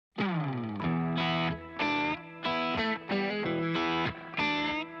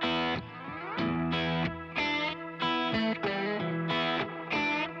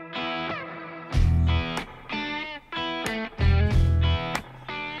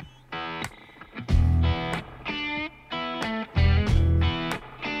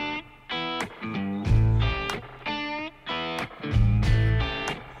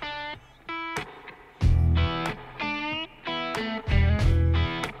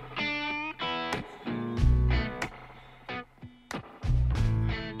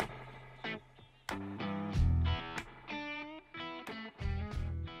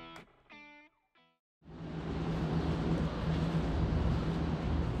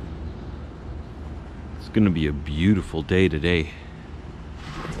gonna be a beautiful day today.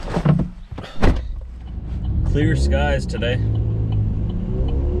 Clear skies today.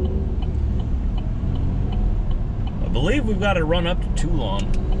 I believe we've got to run up to Toulon.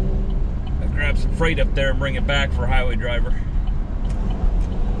 I'll grab some freight up there and bring it back for a highway driver.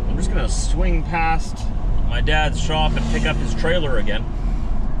 I'm just gonna swing past my dad's shop and pick up his trailer again.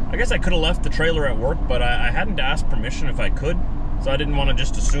 I guess I could have left the trailer at work, but I hadn't asked permission if I could, so I didn't want to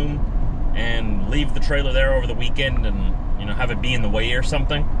just assume and leave the trailer there over the weekend and, you know, have it be in the way or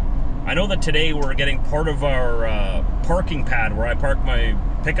something. I know that today we're getting part of our parking pad where I park my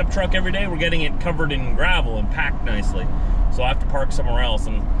pickup truck every day. We're getting it covered in gravel and packed nicely, so I have to park somewhere else,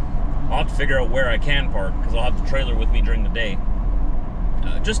 and I'll have to figure out where I can park because I'll have the trailer with me during the day.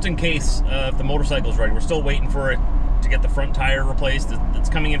 Just in case if the motorcycle's ready. We're still waiting for it to get the front tire replaced. It's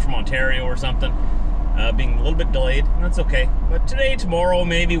coming in from Ontario or something, being a little bit delayed, and that's okay. But today, tomorrow,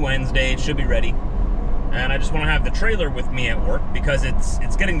 maybe Wednesday, it should be ready. And I just want to have the trailer with me at work because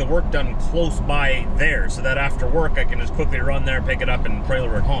it's getting the work done close by there, so that after work I can just quickly run there, pick it up, and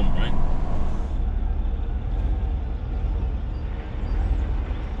trailer it home, right?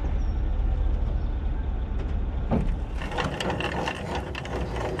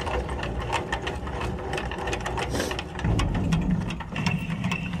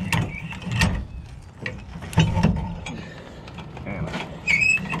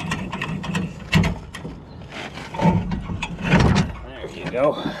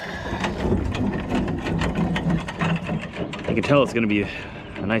 Go. You can tell it's going to be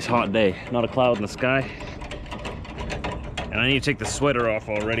a nice hot day, not a cloud in the sky. And I need to take the sweater off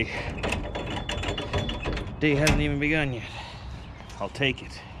already. Day hasn't even begun yet. I'll take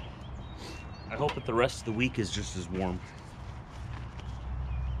it. I hope that the rest of the week is just as warm.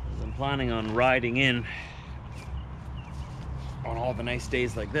 I'm planning on riding in on all the nice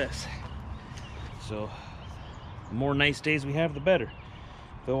days like this. So the more nice days we have, the better.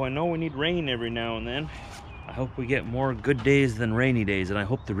 Though I know we need rain every now and then, I hope we get more good days than rainy days, and I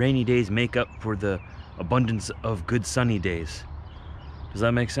hope the rainy days make up for the abundance of good sunny days. Does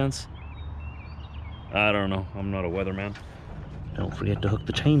that make sense? I don't know. I'm not a weatherman. Don't forget to hook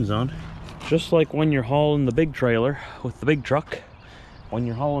the chains on. Just like when you're hauling the big trailer with the big truck, when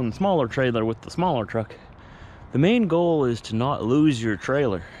you're hauling the smaller trailer with the smaller truck, the main goal is to not lose your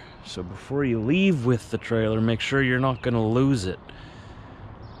trailer. So before you leave with the trailer, make sure you're not going to lose it.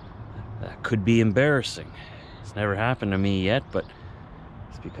 That could be embarrassing. It's never happened to me yet, but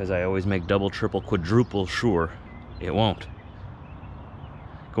it's because I always make double, triple, quadruple sure it won't.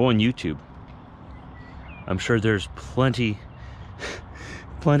 Go on YouTube. I'm sure there's plenty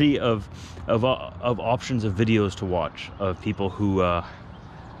of options of videos to watch of people who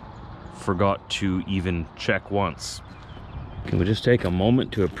forgot to even check once. Can we just take a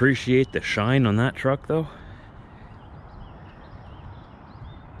moment to appreciate the shine on that truck, though?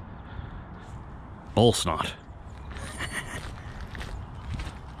 Bull snot.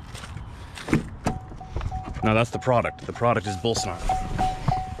 No, that's the product. The product is bull snot.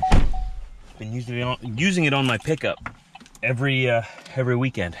 Been using it on my pickup every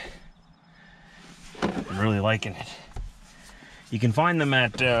weekend. I'm really liking it. You can find them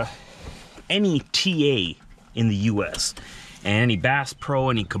at any TA in the US, and any Bass Pro,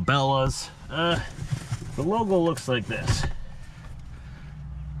 any Cabela's. The logo looks like this.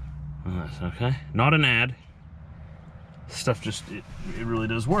 Okay, not an ad. Stuff just, it really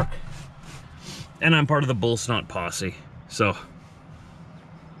does work. And I'm part of the bull snot posse, so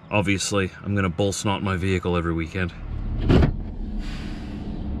obviously I'm gonna bull snot my vehicle every weekend.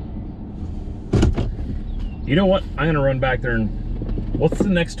 You know what? I'm gonna run back there and, what's the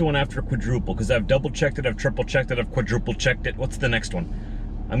next one after quadruple? Because I've double checked it, I've triple checked it, I've quadruple checked it. What's the next one?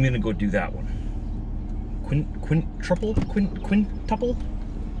 I'm gonna go do that one. Quintuple?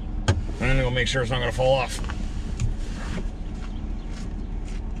 I'm gonna go make sure it's not gonna fall off.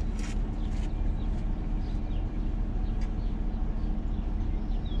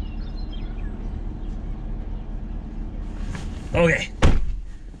 Okay.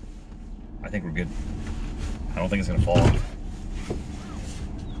 I think we're good. I don't think it's gonna fall off.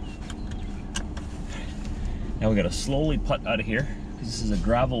 Now we gotta slowly putt out of here because this is a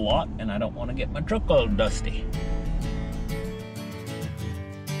gravel lot and I don't want to get my truck all dusty.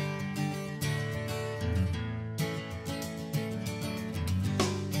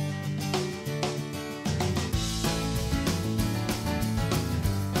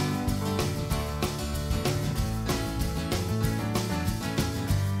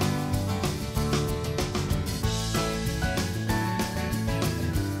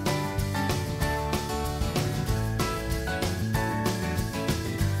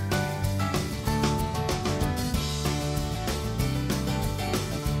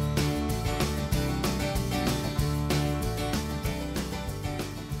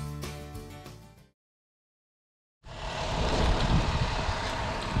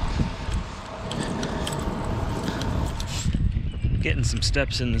 Getting some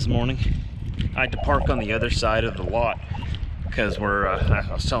steps in this morning. I had to park on the other side of the lot because I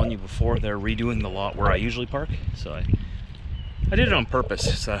was telling you before, they're redoing the lot where I usually park. So I did it on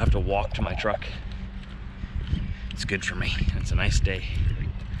purpose, so I have to walk to my truck. It's good for me. It's a nice day.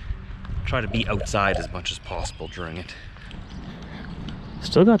 Try to be outside as much as possible during it.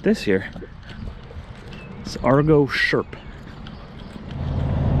 Still got this here. It's Argo Sherp.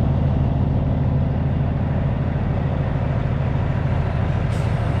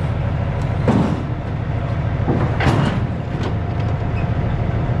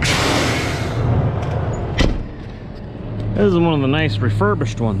 This is one of the nice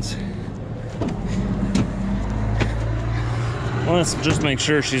refurbished ones. Let's just make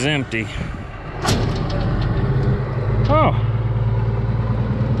sure she's empty. Oh,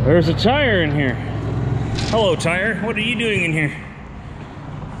 there's a tire in here. Hello, tire. What are you doing in here?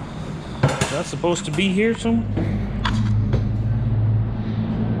 Is that supposed to be here somewhere?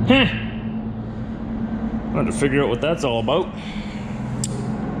 Huh. I had to figure out what that's all about.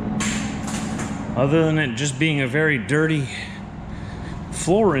 Other than it just being a very dirty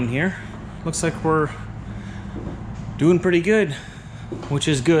floor in here, looks like we're doing pretty good, which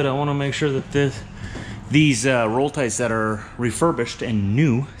is good. I want to make sure that these roll tights that are refurbished and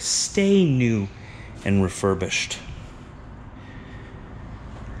new stay new and refurbished.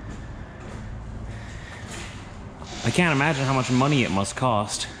 I can't imagine how much money it must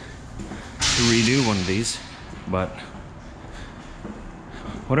cost to redo one of these, but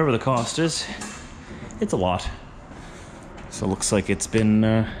whatever the cost is, it's a lot. So it looks like it's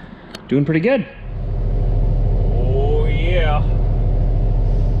been doing pretty good. Oh yeah.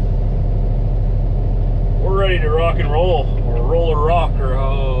 We're ready to rock and roll, or roll or rock, or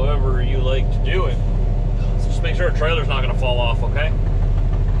however you like to do it. Let's just make sure our trailer's not gonna fall off, okay?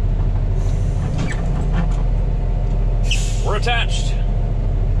 We're attached.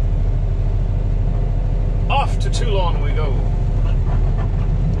 Off to Toulon we go.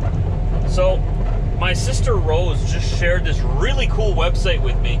 So, my sister Rose just shared this really cool website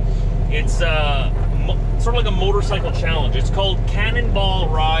with me. It's sort of like a motorcycle challenge. It's called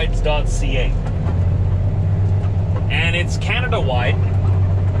cannonballrides.ca. And it's Canada-wide.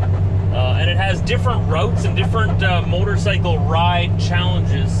 And it has different routes and different motorcycle ride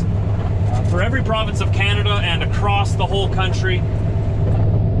challenges for every province of Canada and across the whole country.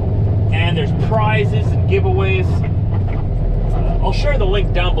 And there's prizes and giveaways. I'll share the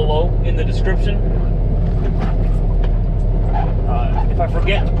link down below in the description. If I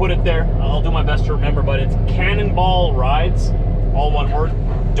forget to put it there, I'll do my best to remember, but it's Cannonball Rides, all one word,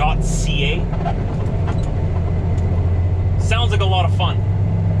 .ca. Sounds like a lot of fun.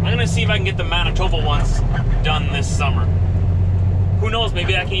 I'm gonna see if I can get the Manitoba ones done this summer. Who knows,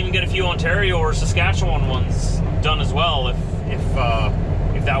 maybe I can even get a few Ontario or Saskatchewan ones done as well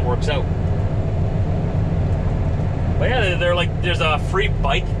if that works out. But yeah, they're like, there's a free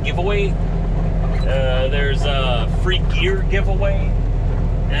bike giveaway, there's a free gear giveaway,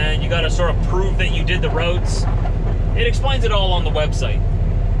 and you gotta sort of prove that you did the routes. It explains it all on the website.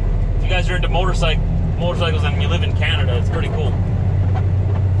 If you guys are into motorcycles and you live in Canada, it's pretty cool.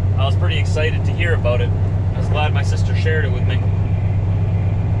 I was pretty excited to hear about it. I was glad my sister shared it with me.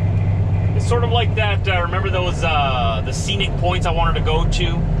 It's sort of like that, remember those, the scenic points I wanted to go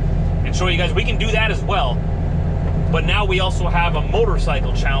to and show you guys? We can do that as well. But now we also have a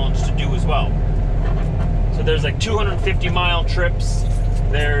motorcycle challenge to do as well. So there's like 250-mile trips,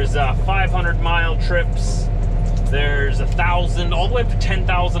 there's 500-mile trips, there's 1,000, all the way up to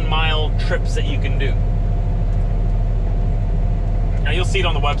 10,000-mile trips that you can do. Now you'll see it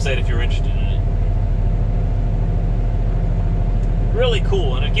on the website if you're interested in it. Really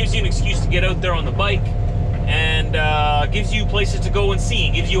cool, and it gives you an excuse to get out there on the bike, and gives you places to go and see,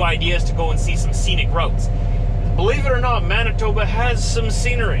 and gives you ideas to go and see some scenic routes. Believe it or not, Manitoba has some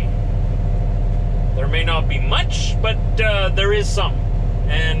scenery. There may not be much, but there is some.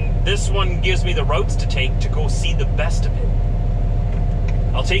 And this one gives me the routes to take to go see the best of it.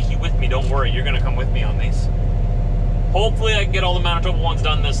 I'll take you with me, don't worry. You're going to come with me on these. Hopefully I can get all the Manitoba ones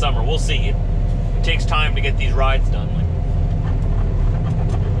done this summer. We'll see. It takes time to get these rides done.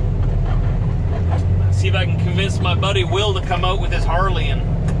 See if I can convince my buddy Will to come out with his Harley and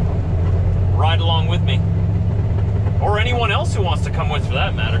ride along with me. Or anyone else who wants to come with, for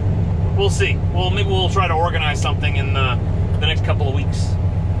that matter. We'll see. Well, maybe we'll try to organize something in the next couple of weeks.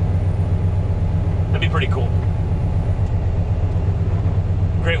 That'd be pretty cool.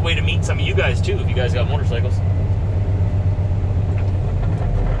 Great way to meet some of you guys too, if you guys got motorcycles.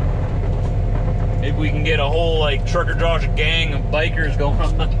 Maybe we can get a whole like truck or Josh gang of bikers going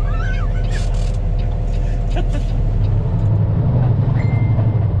on.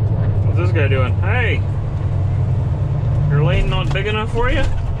 this guy doing? Hey! Your lane not big enough for you?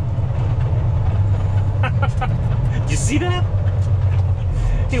 Did you see that?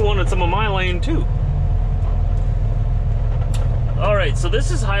 He wanted some of my lane too. Alright, so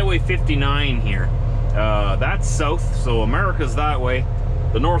this is Highway 59 here. That's south, so America's that way.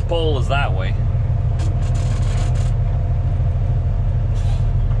 The North Pole is that way.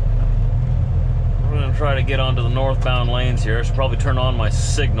 We're going to try to get onto the northbound lanes here. I should probably turn on my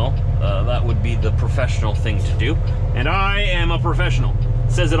signal. That would be the professional thing to do. And I am a professional.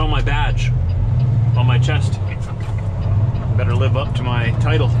 It says it on my badge, on my chest. Better live up to my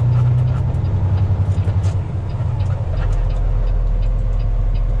title.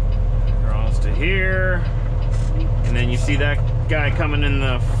 Across to here. And then you see that guy coming in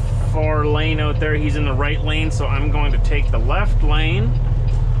the far lane out there. He's in the right lane, so I'm going to take the left lane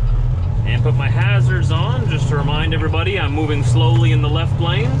and put my hazards on, just to remind everybody I'm moving slowly in the left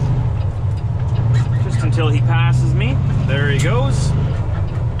lane. Just until he passes me. There he goes.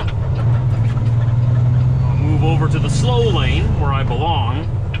 I'll move over to the slow lane where I belong.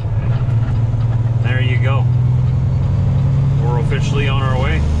 There you go. We're officially on our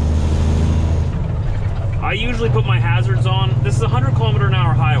way. I usually put my hazards on. This is a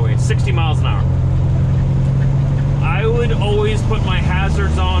 100km/h highway, 60 miles an hour. I would always put my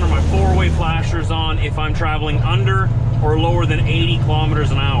hazards on or my four-way flashers on if I'm traveling under or lower than 80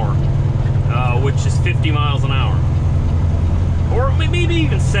 km/h, which is 50 miles an hour. Or maybe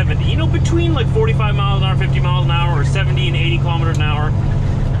even 70. You know, between like 45 miles an hour, 50 miles an hour, or 70 and 80 km/h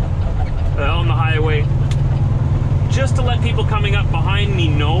on the highway. Just to let people coming up behind me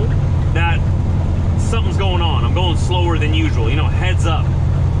know that something's going on. I'm going slower than usual. You know, heads up.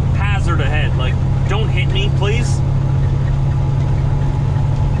 Hazard ahead. Like, don't hit me, please.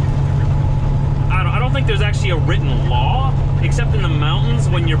 I don't think there's actually a written law, except in the mountains.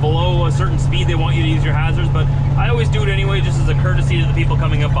 When you're below a certain speed, they want you to use your hazards, but I always do it anyway, just as a courtesy to the people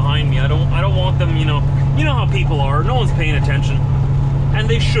coming up behind me. I don't want them, you know how people are. No one's paying attention. And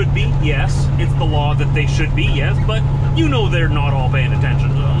they should be, yes. It's the law that they should be, yes, but you know they're not all paying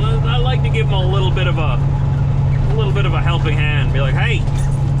attention. So I like to give them a little bit of a helping hand. Be like, hey,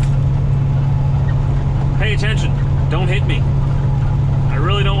 pay attention. Don't hit me. I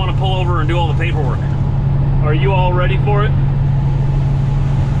really don't want to pull over and do all the paperwork. Are you all ready for it?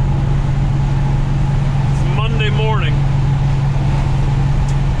 It's Monday morning.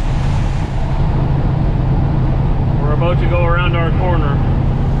 We're about to go around our corner.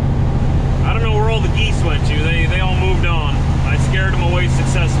 I don't know where all the geese went to. They all moved on. I scared them away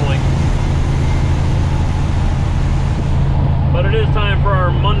successfully. But it is time for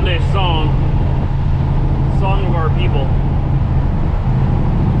our Monday song. Song of our people.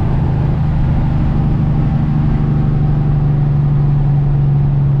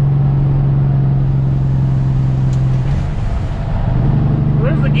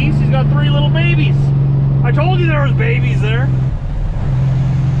 There's the geese. He's got 3 little babies. I told you there was babies there.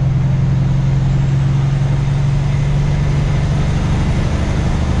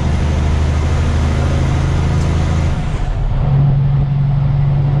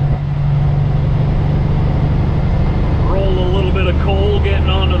 Roll a little bit of coal getting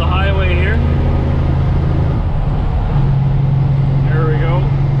onto the highway here. There we go.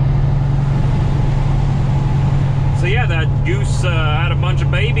 So yeah, that goose had a bunch of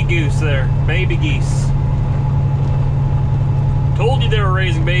baby goose there. Baby geese. Told you they were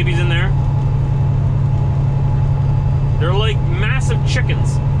raising babies in there. They're like massive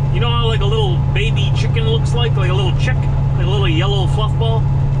chickens. You know how like a little baby chicken looks like a little chick? Like a little yellow fluff ball?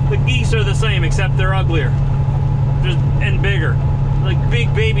 The geese are the same, except they're uglier. And bigger. Like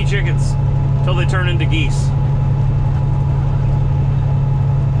big baby chickens. Till they turn into geese.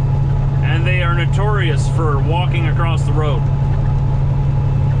 And they are notorious for walking across the road.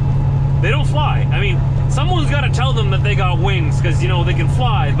 They don't fly. I mean, someone's got to tell them that they got wings, because, you know, they can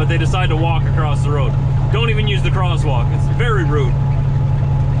fly, but they decide to walk across the road. Don't even use the crosswalk. It's very rude.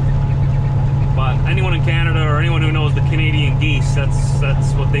 But anyone in Canada or anyone who knows the Canadian geese,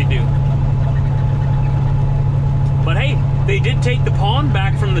 that's what they do. But hey, they did take the pond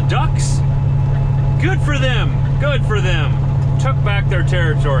back from the ducks. Good for them. Good for them. Took back their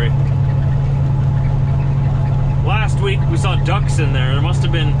territory. Last week we saw ducks in there. There must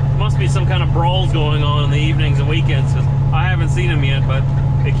be some kind of brawls going on in the evenings and weekends, because I haven't seen them yet, but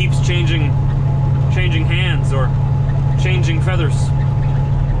it keeps changing hands or changing feathers.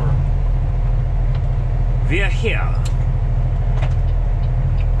 We're here.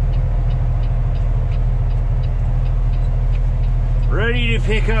 Ready to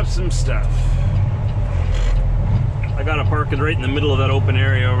pick up some stuff. I got it parked right in the middle of that open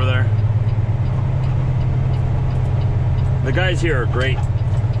area over there. The guys here are great.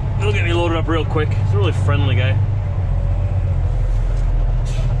 He'll get me loaded up real quick. He's a really friendly guy.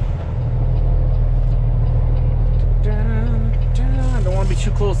 I don't want to be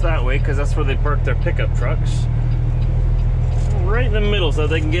too close that way because that's where they park their pickup trucks. Right in the middle so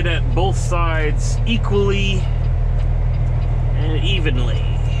they can get at both sides equally and evenly.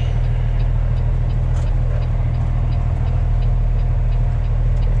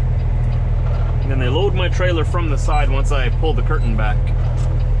 And then they load my trailer from the side once I pull the curtain back.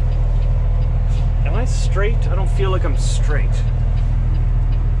 Am I straight? I don't feel like I'm straight.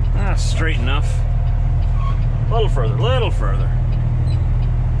 Ah, straight enough. A little further, little further.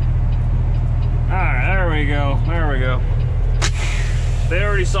 Alright, there we go, there we go. They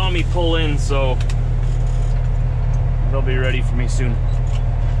already saw me pull in, so they'll be ready for me soon.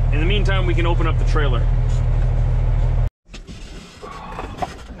 In the meantime, we can open up the trailer.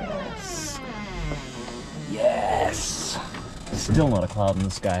 Yes. Yes. Still not a cloud in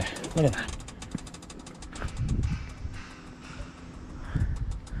the sky. Look at that.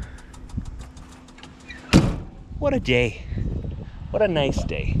 What a day. What a nice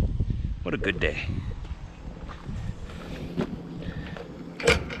day. What a good day.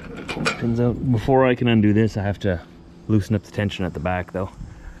 Turns out before I can undo this, I have to loosen up the tension at the back though.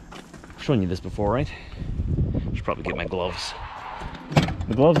 I've shown you this before, right? Should probably get my gloves.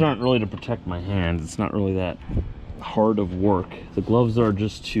 The gloves aren't really to protect my hands. It's not really that hard of work. The gloves are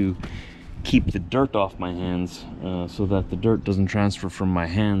just to keep the dirt off my hands so that the dirt doesn't transfer from my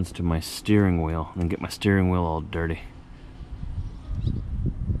hands to my steering wheel and get my steering wheel all dirty.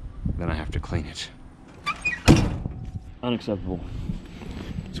 Then I have to clean it. Unacceptable.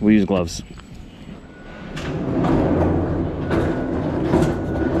 So we use gloves.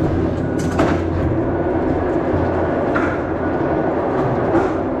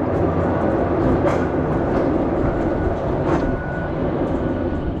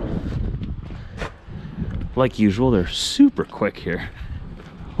 Like usual, they're super quick here.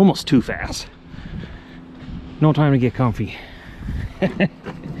 Almost too fast. No time to get comfy.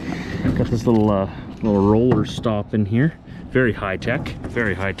 Got this little roller stop in here. Very high tech,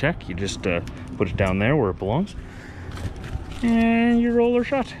 very high tech. You just put it down there where it belongs. And your roller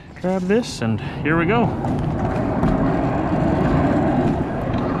shut. Grab this and here we go.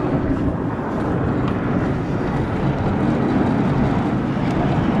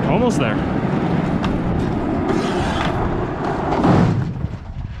 Almost there.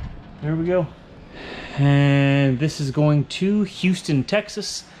 There we go. And this is going to Houston,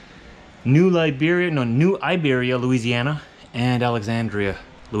 Texas, New Iberia, Louisiana, and Alexandria,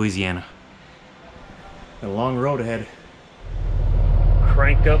 Louisiana. Got a long road ahead.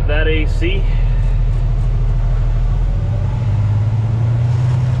 Crank up that AC.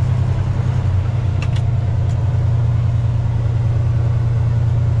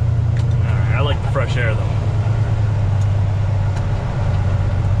 Alright, I like the fresh air though.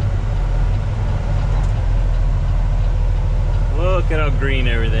 Look at how green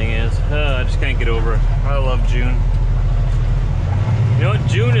everything is. I just can't get over it. I love June. You know what?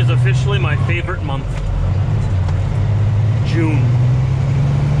 June is officially my favorite month. June.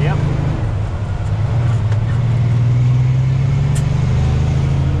 Yep.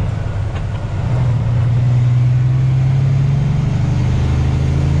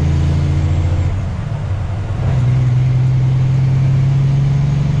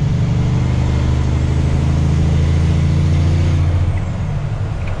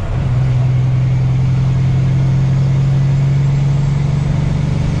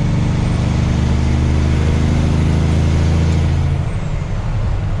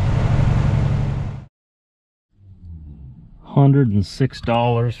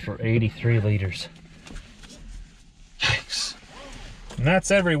 $106 for 83 liters. Yikes. And that's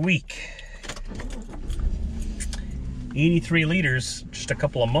every week. 83 liters just a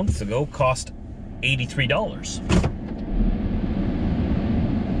couple of months ago cost $83.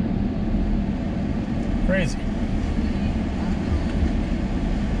 Crazy.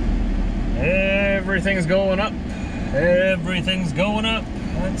 Everything's going up. Everything's going up.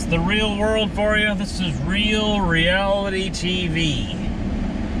 That's the real world for you. This is real reality TV.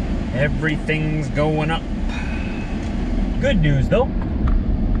 Everything's going up. Good news though,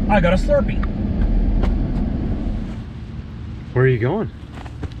 I got a Slurpee. Where are you going?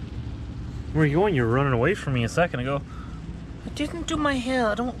 Where are you going? You were running away from me a second ago. I didn't do my hair.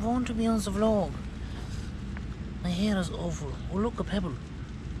 I don't want to be on the vlog. My hair is awful. Oh look, a pebble.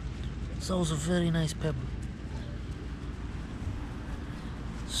 That was a very nice pebble.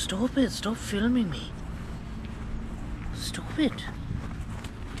 Stop it, stop filming me. Stop it.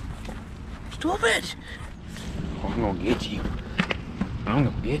 Stop it. I'm gonna get you. I'm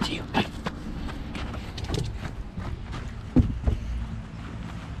gonna get you.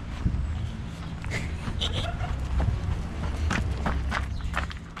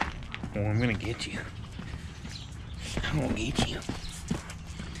 Oh, I'm gonna get you. I'm gonna get you.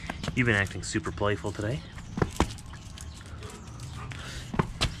 You've been acting super playful today.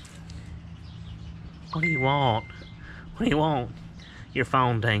 What do you want? What do you want? Your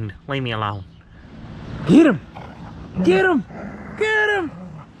phone dinged. Leave me alone. Get him! Get him! Get him!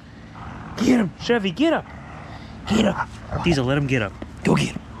 Get him! Chevy, get up! Get up! Diesel, let him get up. Go get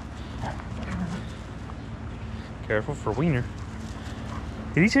him. Careful for Wiener.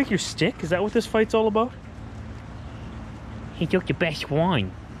 Did he take your stick? Is that what this fight's all about? He took your best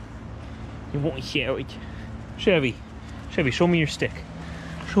wine. You won't show it. Chevy. Chevy, show me your stick.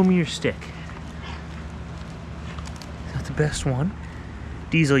 Show me your stick. Is that the best one?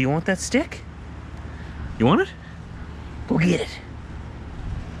 Diesel, you want that stick? You want it? Go get it.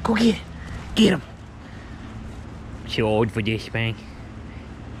 Go get it. Get him. Too old for this, man.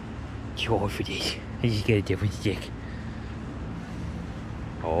 Too old for this. I just get a different stick.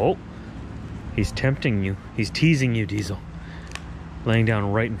 Oh. He's tempting you. He's teasing you, Diesel. Laying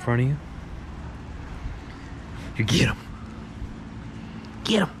down right in front of you. You get him.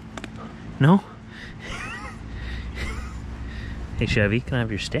 Get him. No? Hey, Chevy, can I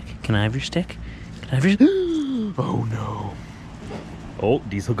have your stick? Can I have your stick? Can I have your... Oh, no. Oh,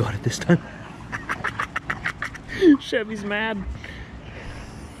 Diesel got it this time. Chevy's mad.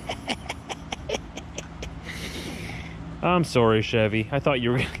 I'm sorry, Chevy. I thought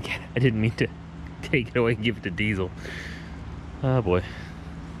you were gonna get it. I didn't mean to take it away and give it to Diesel. Oh, boy.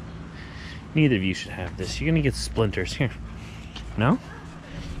 Neither of you should have this. You're gonna get splinters. Here. No?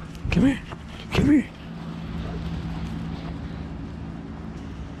 Come here. Come here.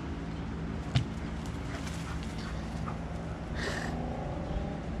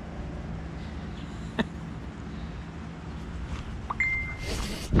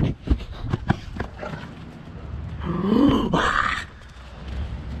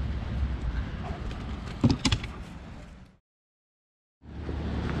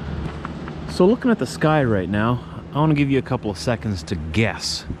 So looking at the sky right now, I want to give you a couple of seconds to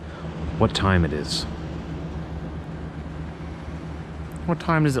guess what time it is. What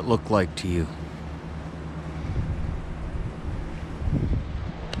time does it look like to you?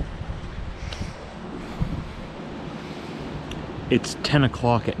 It's 10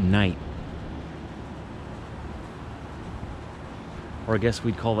 o'clock at night. Or I guess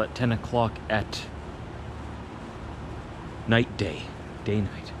we'd call that 10 o'clock at night day. Day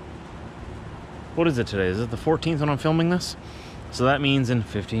night. What is it today? Is it the 14th when I'm filming this? So that means in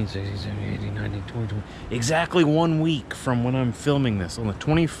 15, 16, 17, 18, 19, 20, 20. Exactly 1 week from when I'm filming this. On the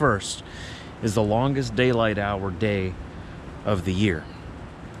 21st is the longest daylight hour day of the year.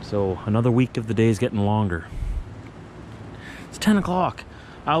 So another week of the day is getting longer. It's 10 o'clock.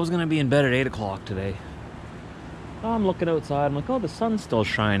 I was going to be in bed at 8 o'clock today. I'm looking outside. I'm like, oh, the sun's still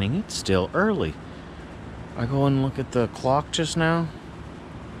shining. It's still early. I go and look at the clock just now.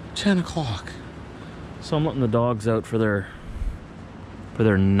 10 o'clock. So I'm letting the dogs out for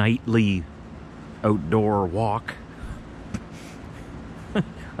their nightly outdoor walk. I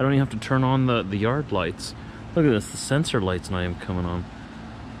don't even have to turn on the yard lights. Look at this, the sensor light's not even coming on.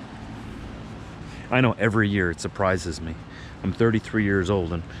 I know every year it surprises me. I'm 33 years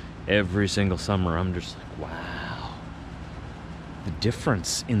old and every single summer I'm just like, wow. The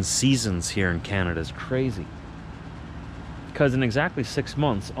difference in seasons here in Canada is crazy. Because in exactly 6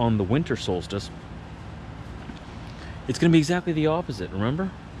 months on the winter solstice, it's going to be exactly the opposite, remember?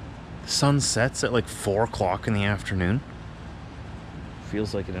 The sun sets at like 4 o'clock in the afternoon.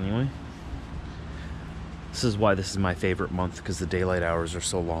 Feels like it anyway. This is why this is my favorite month, because the daylight hours are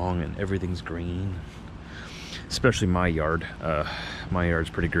so long and everything's green. Especially my yard. My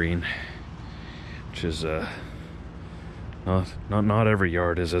yard's pretty green. Which is, not every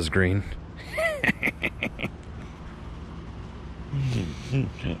yard is as green.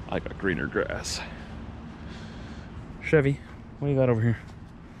 I got greener grass. Chevy, what do you got over here?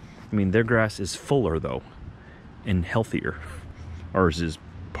 I mean, their grass is fuller though, and healthier. Ours is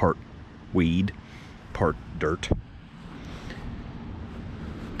part weed, part dirt,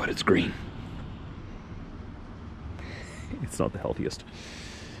 but it's green. It's not the healthiest.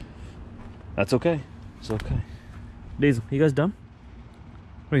 That's okay. It's okay. Diesel, you guys done?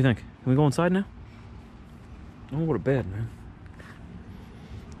 What do you think? Can we go inside now? I want to go to bed, man.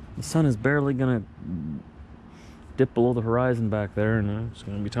 The sun is barely gonna dip below the horizon back there, and it's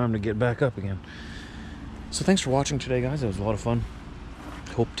gonna be time to get back up again. So thanks for watching today, guys. It was a lot of fun.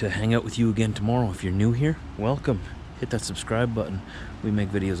 Hope to hang out with you again tomorrow. If you're new here, welcome. Hit that subscribe button. We make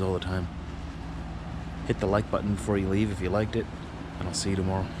videos all the time. Hit the like button before you leave if you liked it, and I'll see you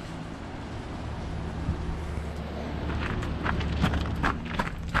tomorrow.